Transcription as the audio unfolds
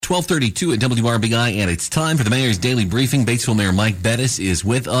12:32 at WRBI, and it's time for the Mayor's Daily Briefing. Batesville Mayor Mike Bettis is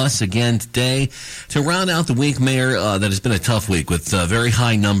with us again today to round out the week, Mayor, that has been a tough week with very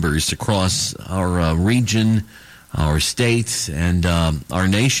high numbers across our region, our state, and our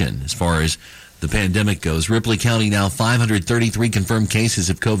nation as far as the pandemic goes. Ripley County now 533 confirmed cases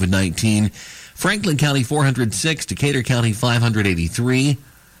of COVID-19. Franklin County 406, Decatur County 583,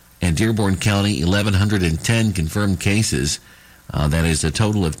 and Dearborn County 1,110 confirmed cases. That is a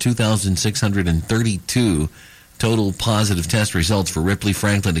total of 2,632 total positive test results for Ripley,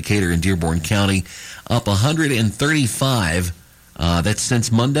 Franklin, Decatur, and Dearborn County, up 135. That's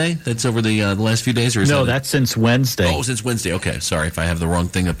since Monday? That's over the last few days? Or is that's since Wednesday. Oh, since Wednesday. Okay, sorry if I have the wrong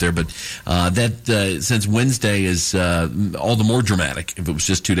thing up there. But since Wednesday is all the more dramatic if it was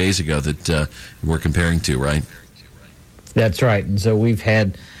just 2 days ago that we're comparing to, right? That's right. And so we've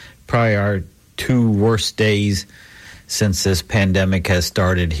had probably our two worst days since this pandemic has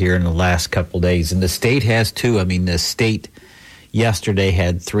started here in the last couple of days. And the state has too. I mean, the state yesterday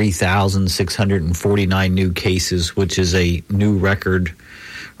had 3,649 new cases, which is a new record,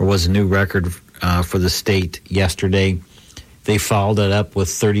 or was a new record for the state yesterday. They followed it up with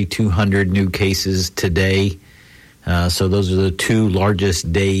 3,200 new cases today. So those are the two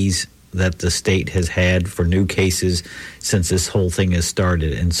largest days that the state has had for new cases since this whole thing has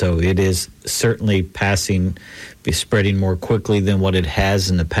started. And so it is certainly spreading more quickly than what it has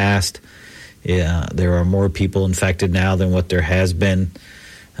in the past. There are more people infected now than what there has been.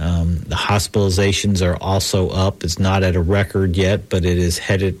 The hospitalizations are also up. It's not at a record yet, but it is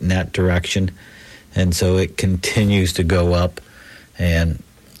headed in that direction. And so it continues to go up. And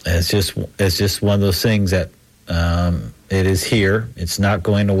it's just one of those things that it is here. It's not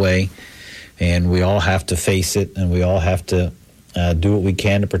going away. And we all have to face it, and we all have to do what we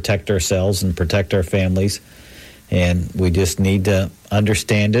can to protect ourselves and protect our families. And we just need to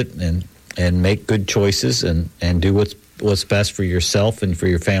understand it and make good choices and do what's best for yourself and for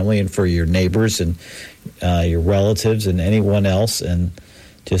your family and for your neighbors and your relatives and anyone else, and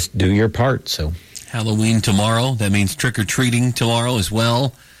just do your part. So Halloween tomorrow. That means trick-or-treating tomorrow as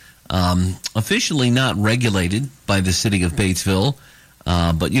well. Officially not regulated by the city of Batesville,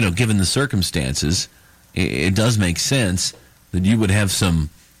 but, given the circumstances, it does make sense that you would have some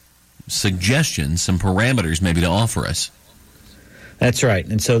suggestions, some parameters maybe to offer us. That's right.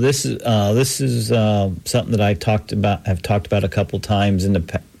 And so this is something that have talked about a couple times in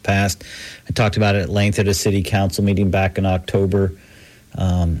the past. I talked about it at length at a city council meeting back in October.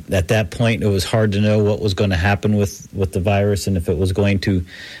 At that point, it was hard to know what was going to happen with the virus, and if it was going to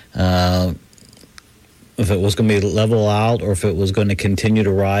be level out or if it was going to continue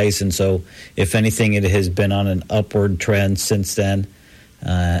to rise. And so, if anything, it has been on an upward trend since then.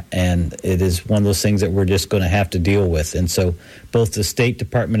 And it is one of those things that we're just going to have to deal with. And so both the State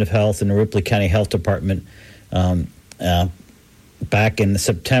Department of Health and the Ripley County Health Department back in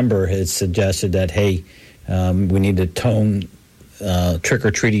September has suggested that, hey, we need to tone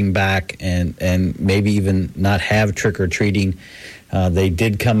trick-or-treating back and maybe even not have trick-or-treating. They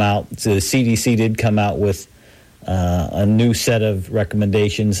did come out, the CDC did come out with a new set of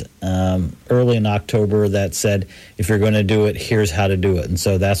recommendations early in October that said, if you're going to do it, here's how to do it. And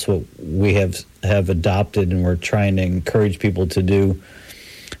so that's what we have adopted, and we're trying to encourage people to do.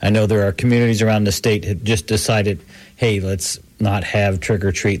 I know there are communities around the state that just decided, hey, let's not have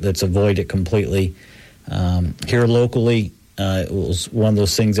trick-or-treat, let's avoid it completely. Here locally, it was one of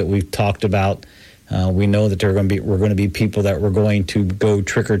those things that we've talked about. We know that we're going to be people that were going to go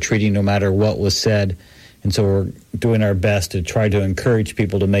trick-or-treating no matter what was said. And so we're doing our best to try to encourage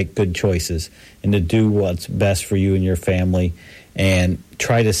people to make good choices and to do what's best for you and your family, and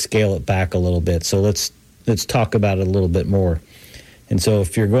try to scale it back a little bit. So let's talk about it a little bit more. And so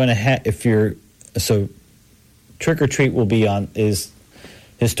if you're going to trick or treat is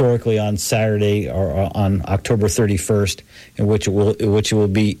historically on Saturday or on October 31st,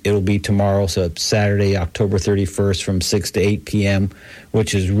 it'll be tomorrow. So it's Saturday, October 31st from 6 to 8 p.m.,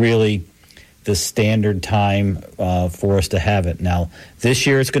 which is really the standard time for us to have it. Now, this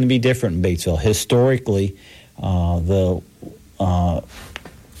year it's going to be different in Batesville. Historically, the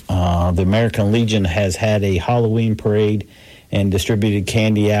American Legion has had a Halloween parade and distributed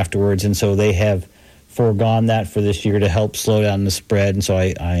candy afterwards, and so they have foregone that for this year to help slow down the spread. And so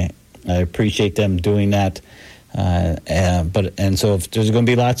I appreciate them doing that. So if there's going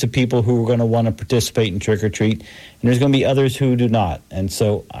to be lots of people who are going to want to participate in trick or treat, and there's going to be others who do not. And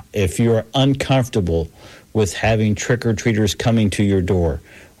so if you're uncomfortable with having trick or treaters coming to your door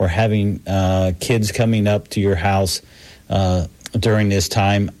or having kids coming up to your house during this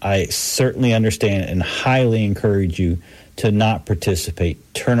time, I certainly understand and highly encourage you to not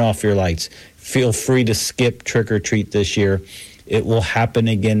participate. Turn off your lights. Feel free to skip trick or treat this year. It will happen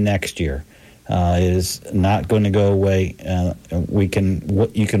again next year. It is not going to go away. You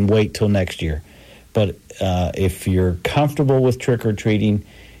can wait till next year. But if you're comfortable with trick or treating,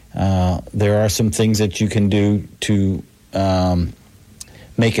 there are some things that you can do to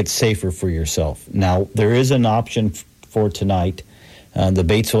make it safer for yourself. Now, there is an option for tonight. The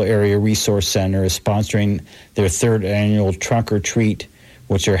Batesville Area Resource Center is sponsoring their third annual Trunk or Treat,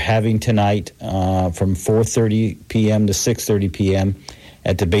 which they're having tonight from 4:30 p.m. to 6:30 p.m.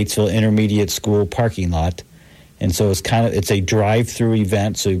 at the Batesville Intermediate School parking lot. And so it's a drive-through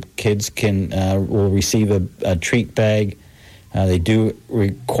event, so kids will receive a treat bag. They do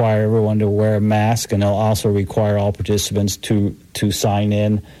require everyone to wear a mask, and they'll also require all participants to sign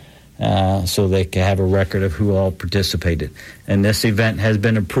in so they can have a record of who all participated. And this event has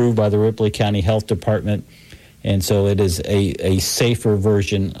been approved by the Ripley County Health Department, and so it is a safer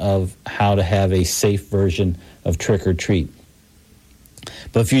version of how to have a safe version of trick or treat.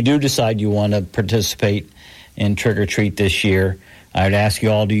 But if you do decide you want to participate in trick or treat this year, I'd ask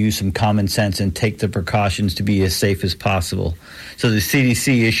you all to use some common sense and take the precautions to be as safe as possible. So the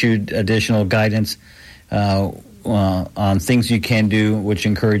CDC issued additional guidance on things you can do, which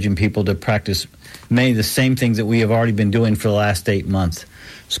encouraging people to practice many of the same things that we have already been doing for the last 8 months.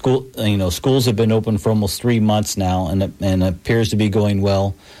 Schools have been open for almost 3 months now, and appears to be going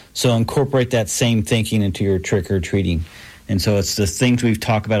well. So incorporate that same thinking into your trick or treating. And so it's the things we've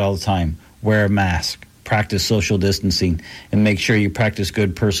talked about all the time. Wear a mask. Practice social distancing, and make sure you practice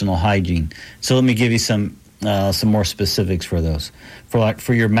good personal hygiene. So let me give you some more specifics for those.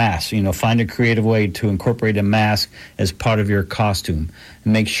 For your mask, find a creative way to incorporate a mask as part of your costume.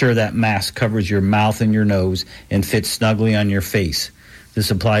 And make sure that mask covers your mouth and your nose and fits snugly on your face. This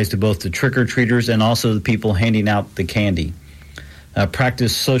applies to both the trick-or-treaters and also the people handing out the candy.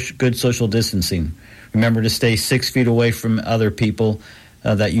 Practice good social distancing. Remember to stay 6 feet away from other people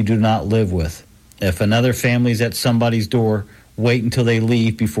that you do not live with. If another family is at somebody's door, wait until they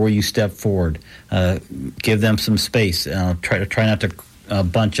leave before you step forward. Give them some space. Try not to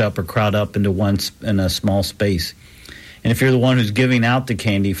bunch up or crowd up in a small space. And if you're the one who's giving out the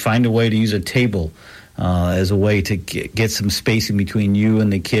candy, find a way to use a table as a way to get some spacing between you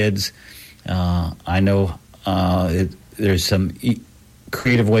and the kids. I know there's some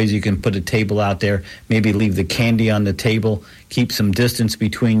creative ways you can put a table out there. Maybe leave the candy on the table. Keep some distance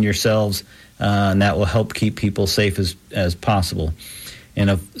between yourselves. And that will help keep people safe as possible.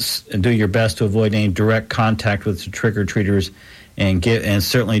 And do your best to avoid any direct contact with the trick-or-treaters, and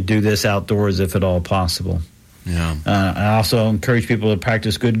certainly do this outdoors if at all possible. Yeah. I also encourage people to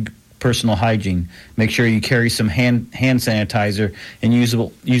practice good personal hygiene. Make sure you carry some hand sanitizer and use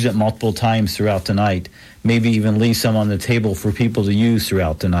it multiple times throughout the night. Maybe even leave some on the table for people to use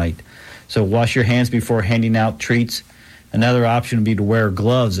throughout the night. So wash your hands before handing out treats. Another option would be to wear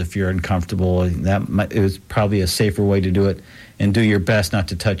gloves if you're uncomfortable. That is probably a safer way to do it. And do your best not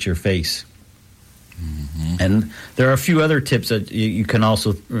to touch your face. Mm-hmm. And there are a few other tips that you can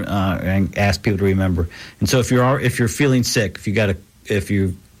also ask people to remember. And so if you're feeling sick, if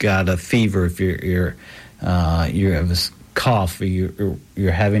you've got a fever, if you have a cough, or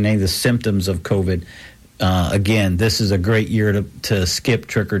you're having any of the symptoms of COVID, again, this is a great year to skip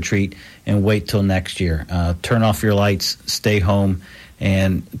trick or treat and wait till next year. Turn off your lights, stay home,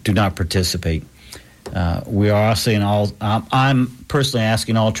 and do not participate. We are also I'm personally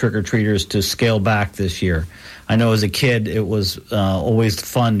asking all trick or treaters to scale back this year. I know as a kid it was always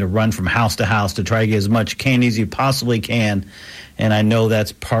fun to run from house to house to try to get as much candy as you possibly can, and I know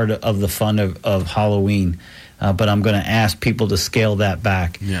that's part of the fun of Halloween. But I'm going to ask people to scale that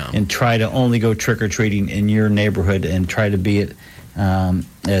back and try to only go trick-or-treating in your neighborhood and try to be it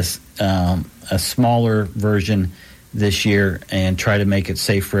as a smaller version this year and try to make it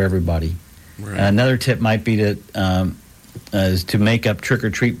safe for everybody. Right. Another tip might be to make up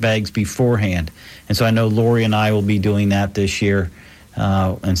trick-or-treat bags beforehand. And so I know Lori and I will be doing that this year.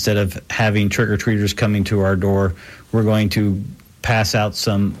 Instead of having trick-or-treaters coming to our door, we're going to pass out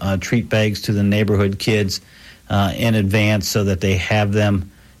some treat bags to the neighborhood kids in advance so that they have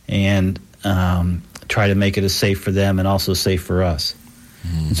them, and try to make it as safe for them and also safe for us.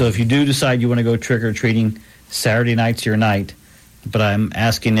 Mm-hmm. And so if you do decide you want to go trick-or-treating, Saturday night's your night, but I'm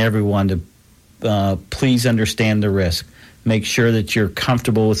asking everyone to please understand the risk. Make sure that you're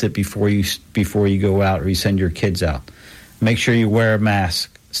comfortable with it before you go out or you send your kids out. Make sure you wear a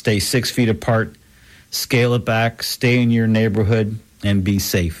mask. Stay 6 feet apart. Scale it back. Stay in your neighborhood and be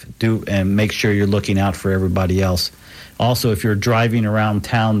safe. And make sure you're looking out for everybody else. Also, if you're driving around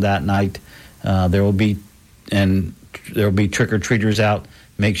town that night, there will be, and there'll be trick-or-treaters out.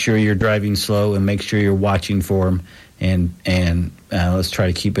 Make sure you're driving slow and make sure you're watching for them. And let's try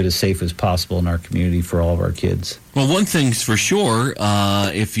to keep it as safe as possible in our community for all of our kids. Well, one thing's for sure,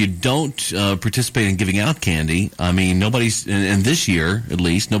 if you don't participate in giving out candy, I mean, nobody's, and this year at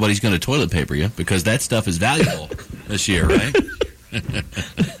least, nobody's going to toilet paper you because that stuff is valuable this year, right?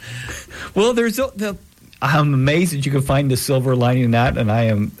 Well, I'm amazed that you can find the silver lining in that, and I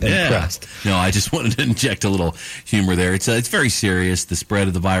am impressed. No, I just wanted to inject a little humor there. It's very serious, the spread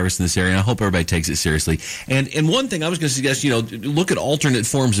of the virus in this area, and I hope everybody takes it seriously. And one thing I was going to suggest, look at alternate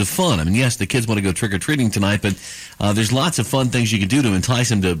forms of fun. I mean, yes, the kids want to go trick-or-treating tonight, but there's lots of fun things you can do to entice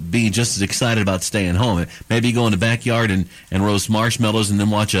them to be just as excited about staying home. Maybe go in the backyard and roast marshmallows and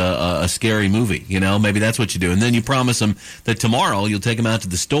then watch a scary movie. Maybe that's what you do. And then you promise them that tomorrow you'll take them out to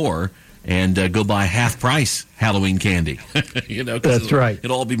the store and go buy half-price Halloween candy. That's right.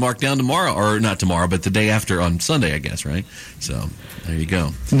 It'll all be marked down tomorrow, or not tomorrow, but the day after on Sunday, I guess, right? So there you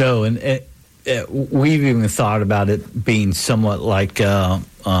go. No, and we've even thought about it being somewhat like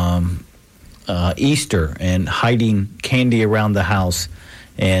Easter and hiding candy around the house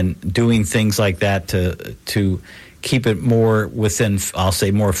and doing things like that to keep it more within, I'll say,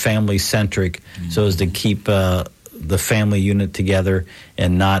 more family-centric, so as to keep the family unit together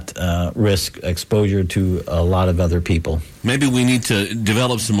and not risk exposure to a lot of other people. Maybe we need to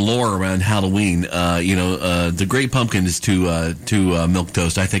develop some lore around Halloween. The Great Pumpkin is too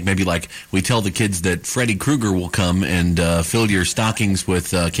milquetoast. I think maybe like we tell the kids that Freddy Krueger will come and fill your stockings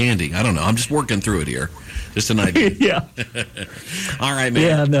with candy. I don't know. I'm just working through it here. Just an idea. Yeah. All right, man.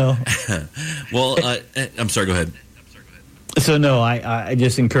 Yeah, no. Well, I'm sorry. Go ahead. So no, I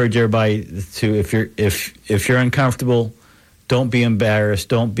just encourage everybody to, if you're uncomfortable, don't be embarrassed,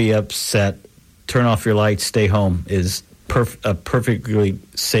 don't be upset, turn off your lights, stay home is a perfectly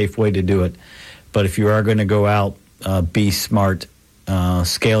safe way to do it. But if you are going to go out, be smart,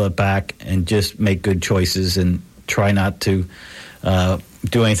 scale it back, and just make good choices and try not to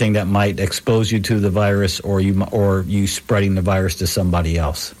do anything that might expose you to the virus or you spreading the virus to somebody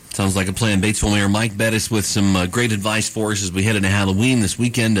else. Sounds like a plan. Batesville Mayor Mike Bettis with some great advice for us as we head into Halloween this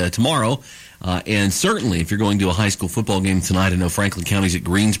weekend, tomorrow. And certainly, if you're going to a high school football game tonight, I know Franklin County's at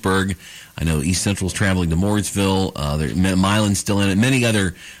Greensburg. I know East Central's traveling to Mooresville. Milan's still in it. Many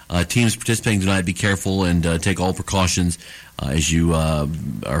other teams participating tonight. Be careful and take all precautions as you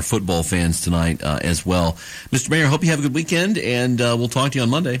are football fans tonight as well. Mr. Mayor, hope you have a good weekend, and we'll talk to you on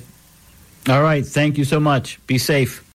Monday. All right. Thank you so much. Be safe.